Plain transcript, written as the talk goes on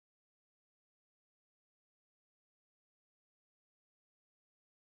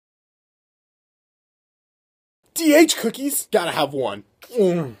DH cookies? Gotta have one.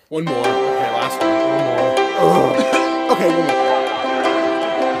 One more. Okay, last one. One more. Okay, one more.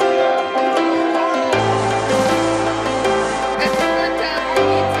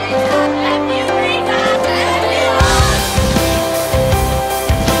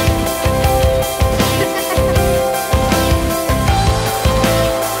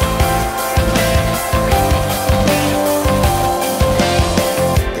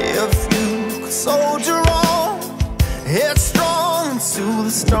 To the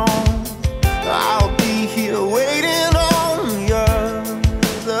storm, I'll be here waiting on the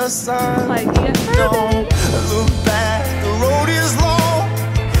other side. Don't look back, the road is long,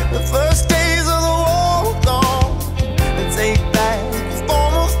 the first days of the war gone, and take back the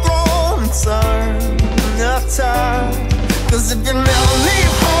former throne and turn the tide. 'Cause if you're